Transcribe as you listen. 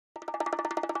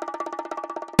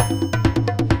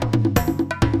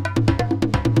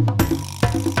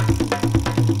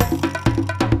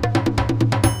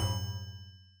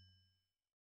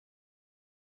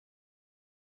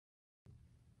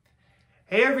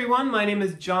Hey everyone, my name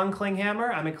is John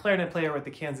Klinghammer. I'm a clarinet player with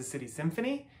the Kansas City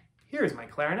Symphony. Here's my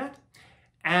clarinet.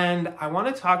 And I want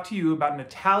to talk to you about an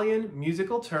Italian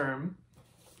musical term,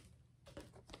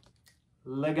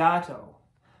 legato.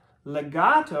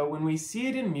 Legato, when we see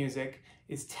it in music,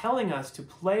 is telling us to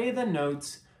play the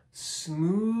notes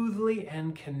smoothly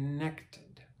and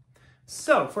connected.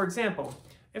 So, for example,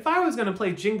 if I was going to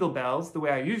play Jingle Bells the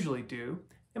way I usually do,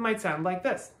 it might sound like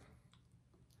this.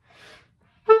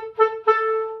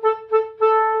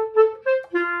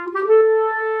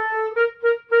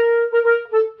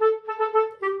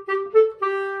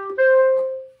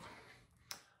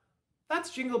 That's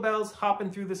Jingle Bells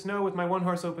hopping through the snow with my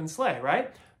one-horse open sleigh,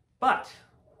 right? But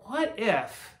what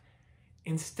if,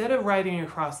 instead of riding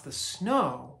across the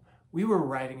snow, we were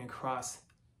riding across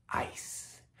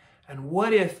ice? And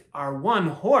what if our one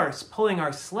horse pulling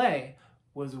our sleigh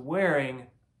was wearing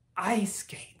ice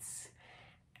skates?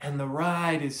 And the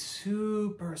ride is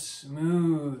super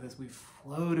smooth as we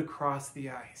float across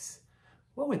the ice.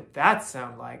 What would that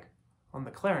sound like on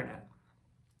the clarinet?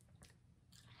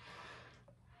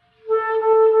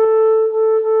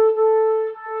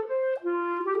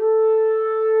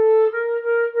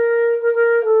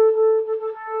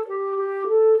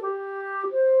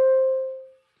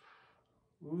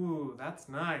 Ooh, that's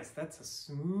nice. That's a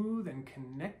smooth and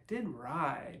connected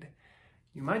ride.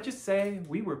 You might just say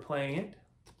we were playing it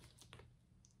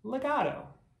legato.